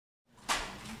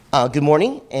Good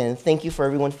morning, and thank you for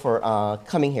everyone for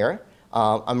coming here.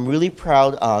 I'm really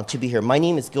proud to be here. My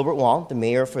name is Gilbert Wong, the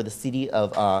mayor for the city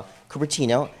of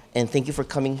Cupertino, and thank you for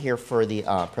coming here for the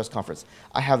press conference.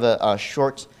 I have a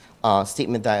short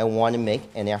statement that I want to make,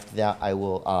 and after that I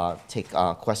will take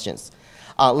questions.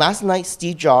 Last night,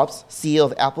 Steve Jobs, CEO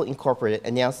of Apple Incorporated,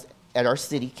 announced at our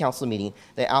city council meeting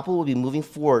that Apple will be moving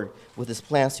forward with its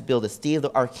plans to build a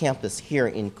state-of-the-art campus here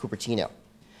in Cupertino.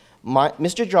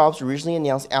 Mr. Jobs originally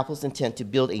announced Apple's intent to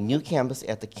build a new campus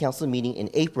at the council meeting in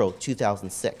April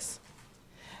 2006.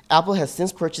 Apple has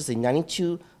since purchased a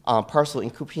 92 parcel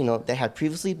in Cupertino that had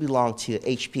previously belonged to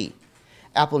HP.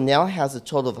 Apple now has a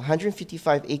total of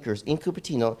 155 acres in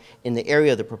Cupertino in the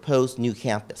area of the proposed new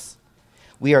campus.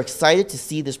 We are excited to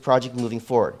see this project moving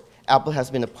forward. Apple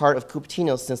has been a part of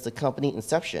Cupertino since the company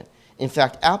inception. In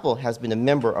fact, Apple has been a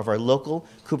member of our local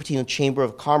Cupertino Chamber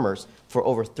of Commerce for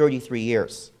over 33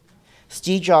 years.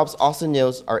 Steve Jobs also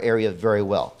knows our area very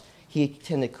well. He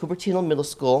attended Cupertino Middle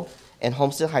School and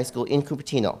Homestead High School in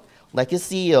Cupertino. Like his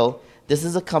CEO, this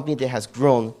is a company that has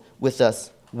grown with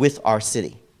us, with our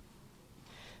city.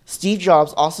 Steve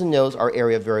Jobs also knows our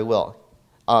area very well.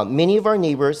 Many of our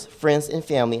neighbors, friends, and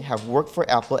family have worked for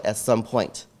Apple at some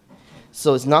point.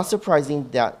 So it's not surprising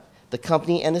that the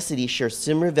company and the city share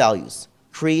similar values: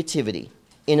 creativity,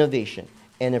 innovation,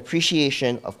 and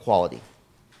appreciation of quality.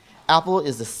 Apple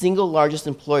is the single largest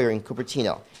employer in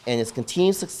Cupertino, and its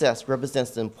continued success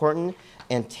represents an important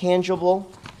and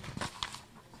tangible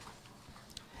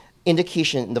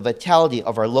indication in the vitality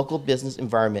of our local business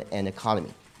environment and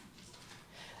economy.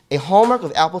 A hallmark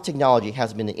of Apple technology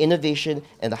has been the innovation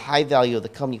and the high value of the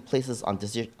company places on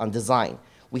design.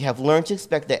 We have learned to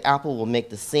expect that Apple will make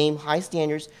the same high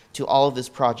standards to all of its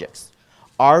projects.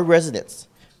 Our residents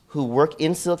who work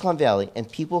in Silicon Valley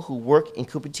and people who work in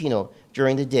Cupertino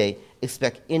during the day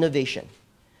expect innovation.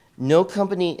 No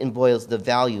company embodies the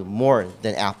value more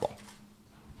than Apple.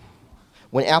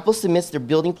 When Apple submits their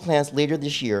building plans later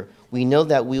this year, we know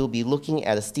that we will be looking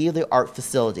at a state-of-the-art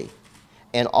facility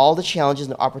and all the challenges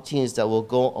and opportunities that will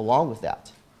go along with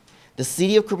that. The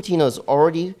city of Cupertino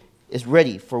is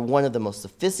ready for one of the most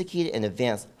sophisticated and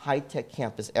advanced high-tech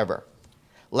campus ever.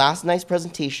 Last night's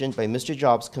presentation by Mr.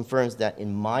 Jobs confirms that,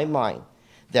 in my mind,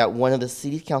 that one of the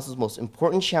City Council's most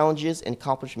important challenges and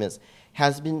accomplishments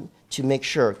has been to make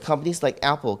sure companies like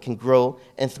Apple can grow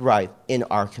and thrive in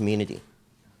our community.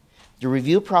 The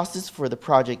review process for the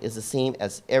project is the same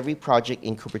as every project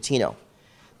in Cupertino.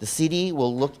 The city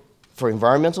will look for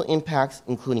environmental impacts,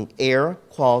 including air,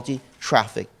 quality,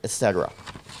 traffic, etc.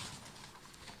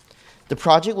 The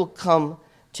project will come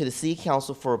to the City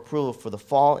Council for approval for the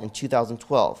fall in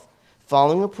 2012.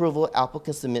 Following approval, Apple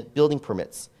can submit building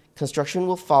permits. Construction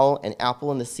will follow, and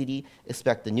Apple and the city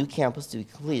expect the new campus to be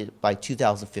completed by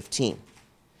 2015.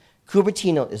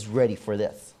 Cupertino is ready for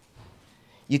this.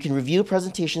 You can review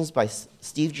presentations by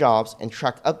Steve Jobs and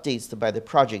track updates by the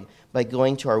project by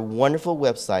going to our wonderful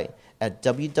website at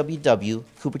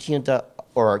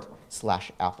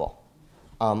www.cupertino.org/Apple.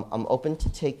 I'm open to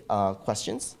take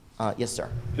questions. Yes, sir.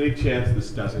 Big chance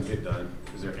this doesn't get done.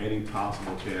 Is there any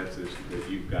possible chances that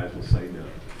you guys will say no?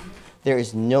 There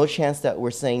is no chance that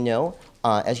we're saying no.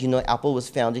 As you know, Apple was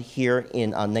founded here in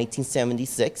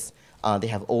 1976. They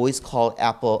have always called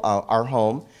Apple our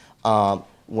home.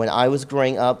 When I was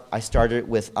growing up, I started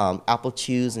with Apple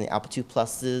IIs and Apple II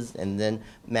Pluses, and then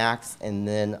Macs, and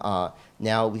then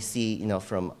now we see,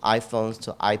 from iPhones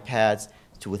to iPads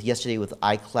to yesterday with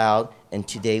iCloud, and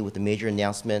today with the major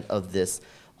announcement of this.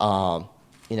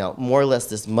 More or less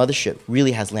this mothership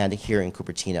really has landed here in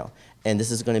Cupertino. And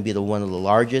this is going to be one of the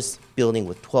largest building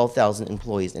with 12,000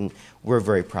 employees, and we're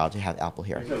very proud to have Apple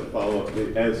here. I just have a follow-up.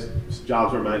 As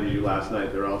Jobs reminded you last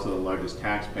night, they're also the largest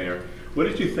taxpayer. What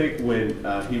did you think when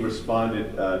he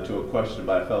responded to a question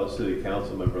by a fellow city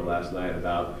council member last night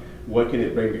about what can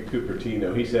it bring to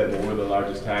Cupertino? He said, well, we're the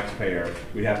largest taxpayer.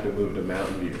 We'd have to move to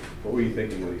Mountain View. What were you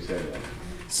thinking when he said that?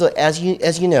 So as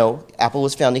you know, Apple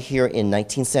was founded here in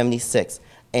 1976,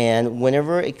 and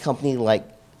whenever a company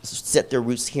set their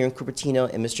roots here in Cupertino,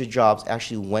 and Mr. Jobs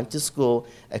actually went to school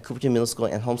at Cupertino Middle School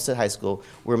and Homestead High School,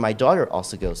 where my daughter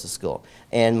also goes to school.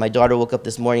 And my daughter woke up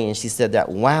this morning and she said that,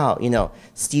 wow,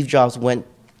 Steve Jobs went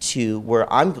to where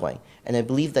I'm going. And I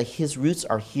believe that his roots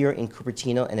are here in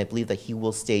Cupertino, and I believe that he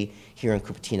will stay here in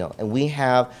Cupertino. And we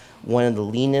have one of the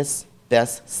leanest,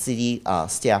 best city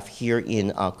staff here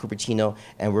in Cupertino,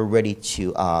 and we're ready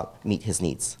to meet his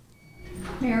needs.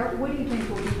 Mayor, what do you think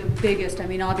will be the biggest? I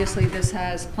mean, obviously this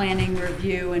has planning,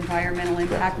 review, environmental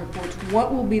impact reports.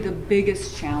 What will be the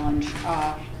biggest challenge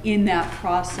in that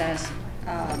process?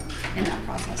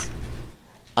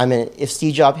 I mean, if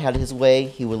Steve Jobs had his way,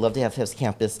 he would love to have his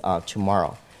campus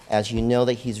tomorrow. As you know,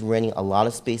 that he's renting a lot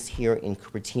of space here in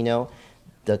Cupertino.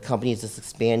 The company is just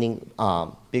expanding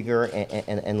bigger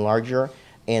and larger.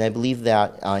 And I believe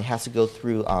that it has to go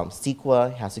through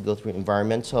CEQA, it has to go through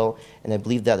environmental, and I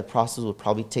believe that the process will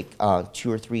probably take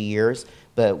 2 or 3 years.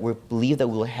 But we believe that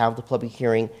we will have the public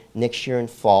hearing next year in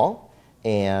fall,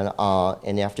 and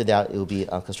after that it will be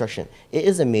construction. It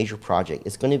is a major project.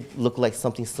 It's going to look like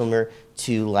something similar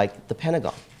to like the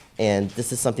Pentagon, and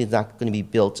this is something that's not going to be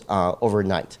built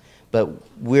overnight. But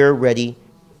we're ready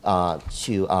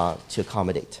to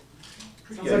accommodate.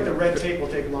 Sounds like the red tape will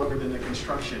take longer than the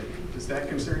construction. Does that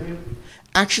concern you?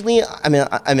 Actually,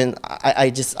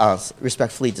 I just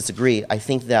respectfully disagree. I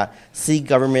think that city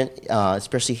government,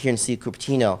 especially here in the city of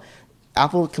Cupertino,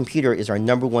 Apple Computer is our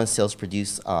 #1 sales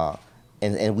produce,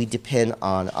 and we depend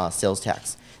on sales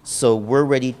tax. So we're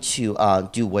ready to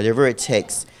do whatever it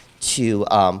takes to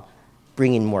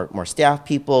bring in more staff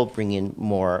people, bring in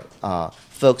more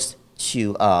folks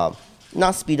to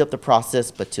not speed up the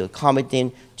process, but to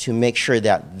accommodate, to make sure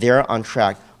that they're on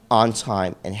track, on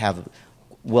time, and have a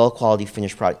well-quality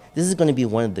finished product. This is going to be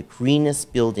one of the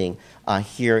greenest building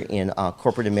here in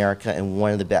corporate America, and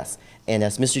one of the best. And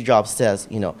as Mr. Jobs says,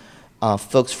 you know,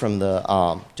 folks from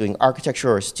the doing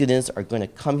architecture or students are going to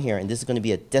come here, and this is going to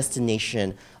be a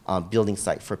destination building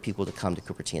site for people to come to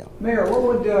Cupertino. Mayor, what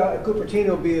would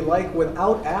Cupertino be like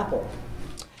without Apple?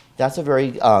 That's a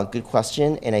very good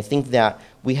question, and I think that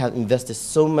we have invested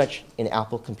so much in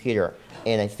Apple Computer,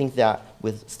 and I think that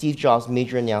with Steve Jobs'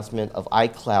 major announcement of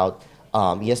iCloud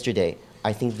yesterday,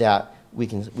 I think that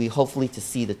we hopefully to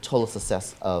see the total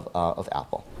success of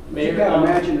Apple. You can't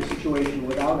imagine a situation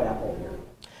without Apple here.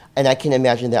 And I can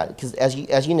imagine that, because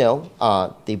as you know,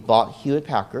 they bought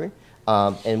Hewlett-Packard,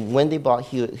 and when they bought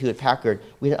Hewlett-Packard,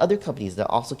 we had other companies that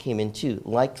also came in too,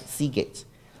 like Seagate.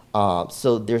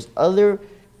 So there's other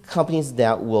companies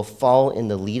that will follow in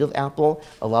the lead of Apple.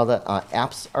 A lot of the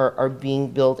apps are being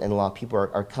built, and a lot of people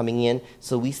are coming in.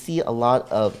 So we see a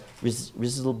lot of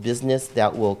residual business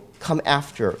that will come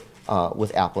after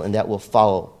with Apple, and that will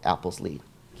follow Apple's lead.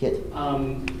 Kit?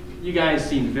 You guys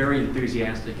seemed very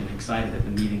enthusiastic and excited at the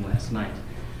meeting last night.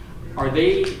 Are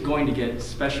they going to get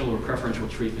special or preferential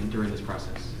treatment during this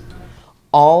process?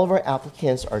 All of our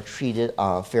applicants are treated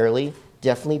fairly,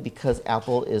 definitely because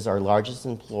Apple is our largest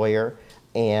employer,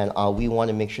 and we want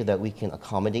to make sure that we can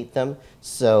accommodate them.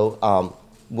 So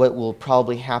what will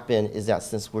probably happen is that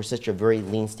since we're such a very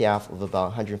lean staff of about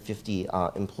 150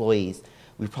 employees,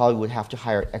 we probably would have to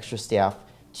hire extra staff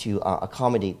to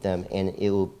accommodate them, and it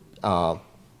will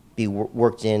be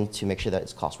worked in to make sure that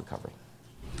it's cost recovery.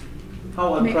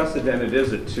 How unprecedented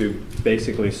is it to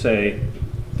basically say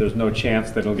there's no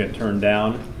chance that it'll get turned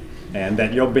down, and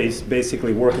that you'll be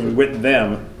basically working with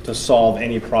them to solve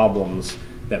any problems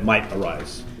that might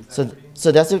arise?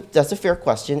 So that's a fair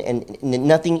question, and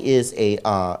nothing is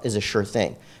a sure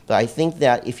thing. But I think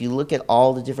that if you look at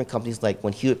all the different companies, like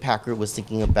when Hewlett-Packard was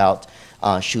thinking about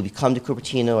should we come to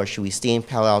Cupertino or should we stay in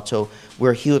Palo Alto,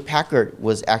 where Hewlett-Packard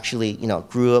was actually, you know,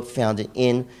 grew up, founded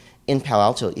in Palo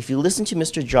Alto. If you listen to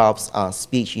Mr. Jobs'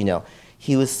 speech, you know,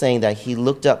 he was saying that he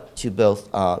looked up to both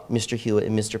Mr. Hewitt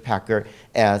and Mr. Packard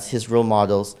as his role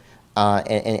models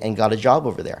and got a job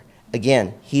over there.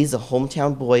 Again, he's a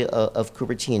hometown boy of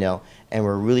Cupertino, and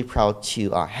we're really proud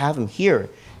to have him here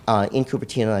in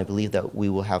Cupertino, and I believe that we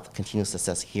will have continued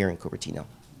success here in Cupertino.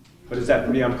 But is that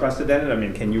pretty unprecedented? I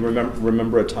mean, can you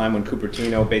remember a time when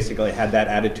Cupertino basically had that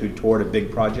attitude toward a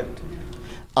big project?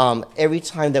 Every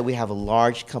time that we have a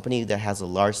large company that has a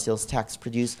large sales tax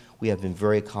produced, we have been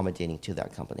very accommodating to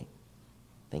that company.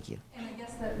 Thank you. And I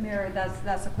guess that, Mayor,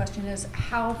 that's the question is,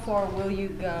 how far will you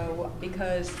go?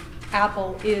 Because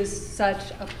Apple is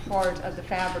such a part of the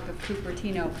fabric of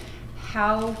Cupertino.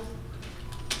 How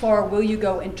far will you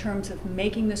go in terms of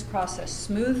making this process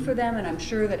smooth for them? And I'm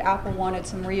sure that Apple wanted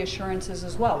some reassurances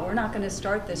as well. We're not going to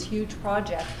start this huge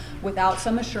project without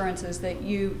some assurances that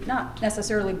you not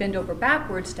necessarily bend over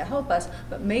backwards to help us,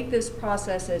 but make this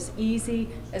process as easy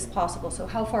as possible. So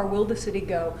how far will the city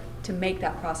go to make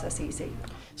that process easy?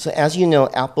 So as you know,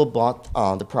 Apple bought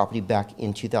the property back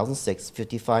in 2006,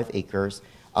 55 acres.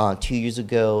 2 years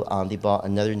ago, they bought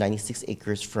another 96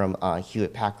 acres from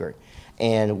Hewlett-Packard.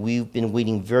 And we've been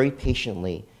waiting very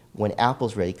patiently when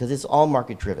Apple's ready, because it's all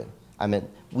market driven. I mean,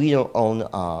 we don't own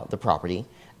the property.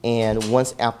 And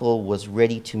once Apple was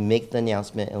ready to make the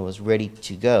announcement and was ready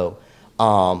to go,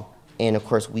 and of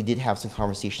course we did have some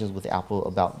conversations with Apple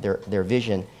about their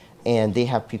vision, and they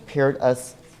have prepared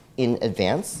us in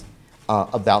advance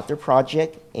about their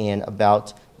project and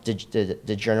about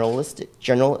the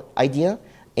general idea.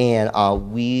 and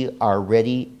we are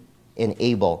ready and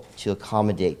able to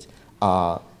accommodate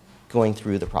going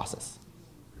through the process.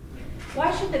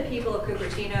 Why should the people of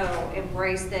Cupertino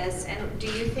embrace this? And do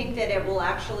you think that it will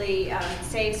actually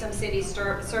save some city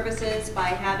services by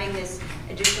having this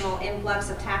additional influx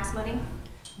of tax money?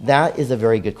 That is a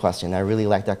very good question. I really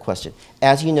like that question.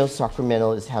 As you know,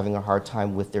 Sacramento is having a hard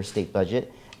time with their state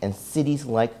budget, and cities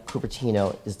like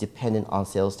Cupertino is dependent on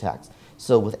sales tax.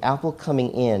 So with Apple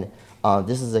coming in,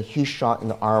 this is a huge shot in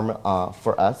the arm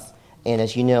for us. And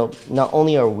as you know, not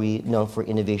only are we known for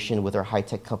innovation with our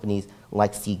high-tech companies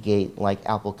like Cite, like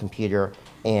Apple Computer,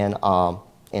 and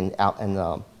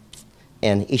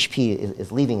HP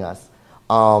is leaving us.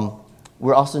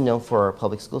 We're also known for our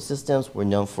public school systems. We're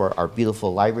known for our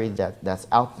beautiful library that's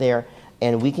out there.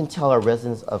 And we can tell our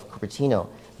residents of Cupertino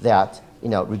that,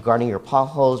 regarding your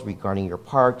potholes, regarding your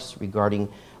parks, regarding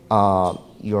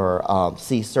your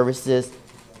city services,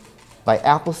 by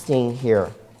Apple staying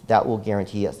here, that will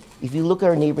guarantee us. If you look at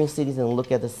our neighboring cities and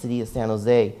look at the city of San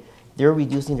Jose, they're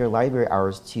reducing their library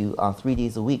hours to 3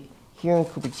 days a week. Here in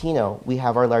Cupertino, we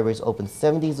have our libraries open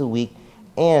 7 days a week,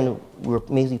 and we're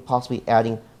maybe possibly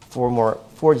adding 4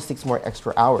 to 6 more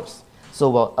extra hours. So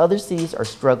while other cities are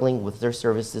struggling with their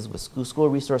services, with school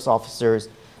resource officers,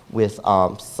 with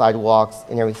sidewalks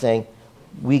and everything,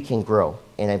 we can grow.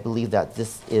 And I believe that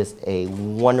this is a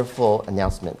wonderful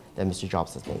announcement that Mr.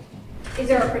 Jobs has made. Is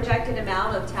there a projected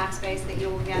amount of tax base that you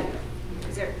will get?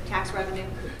 Is there tax revenue?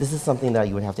 This is something that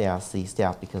you would have to ask the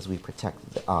staff because we protect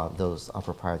those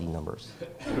propriety numbers.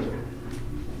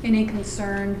 Any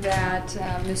concern that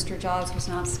Mr. Jobs was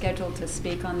not scheduled to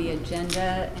speak on the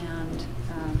agenda?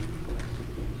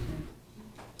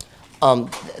 And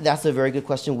that's a very good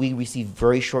question. We received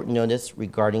very short notice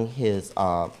regarding his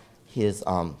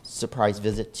surprise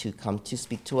visit to come to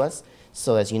speak to us.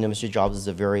 So as you know, Mr. Jobs is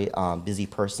a very busy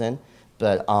person,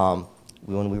 but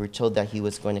when we were told that he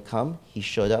was going to come, he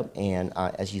showed up, and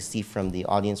as you see from the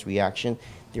audience reaction,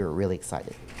 they were really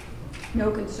excited.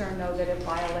 no concern, though, that it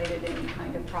violated any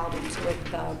kind of problems with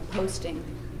posting?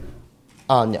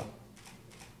 No.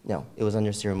 No, it was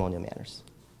under ceremonial manners.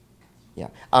 Yeah.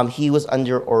 He was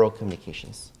under oral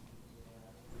communications.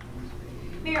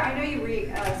 Mayor, I know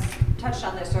you touched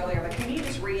on this earlier, but can you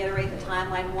just reiterate the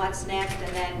timeline, what's next,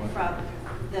 and then from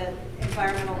the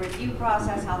environmental review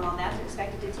process, how long that's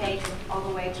expected to take, all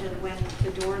the way to when the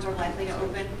doors are likely to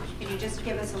open? Can you just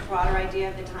give us a broader idea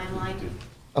of the timeline?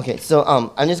 Okay, so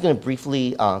I'm just going to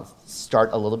briefly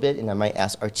start a little bit, and I might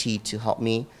ask RT to help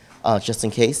me just in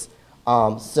case.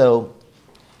 So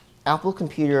Apple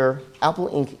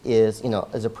Inc.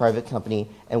 is a private company,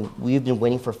 and we've been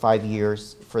waiting for 5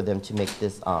 years for them to make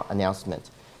this announcement.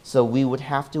 So we would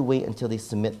have to wait until they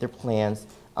submit their plans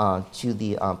to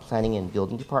the Planning and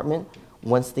Building Department.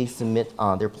 Once they submit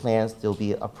their plans, there'll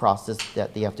be a process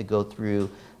that they have to go through,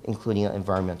 including an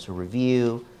environmental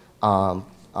review,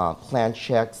 plan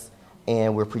checks,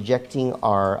 and we're projecting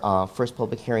our first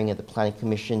public hearing at the Planning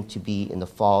Commission to be in the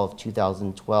fall of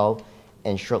 2012.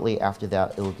 And shortly after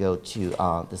that, it will go to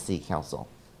the City Council.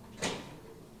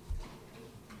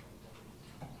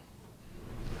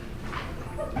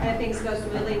 And if things go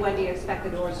smoothly, when do you expect the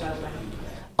doors to open?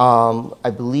 I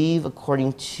believe,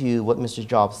 according to what Mr.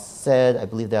 Jobs said, I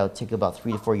believe that will take about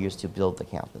 3 to 4 years to build the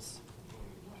campus.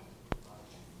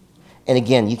 And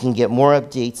again, you can get more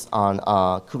updates on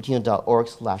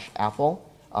cupertino.org/Apple.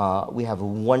 We have a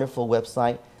wonderful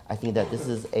website. I think that this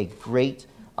is a great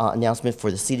announcement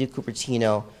for the city of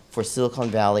Cupertino, for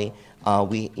Silicon Valley.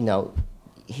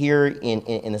 Here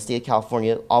in the state of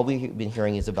California, all we've been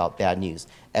hearing is about bad news.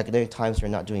 Economic times are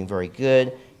not doing very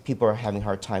good. People are having a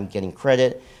hard time getting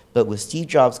credit. But with Steve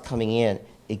Jobs coming in,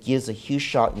 it gives a huge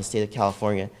shot in the state of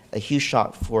California, a huge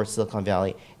shot for Silicon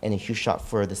Valley, and a huge shot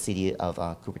for the city of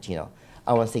Cupertino.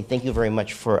 I want to say thank you very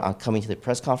much for coming to the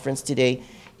press conference today.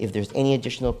 If there's any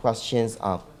additional questions,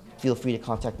 feel free to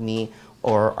contact me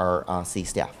or our city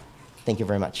staff. Thank you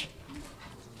very much.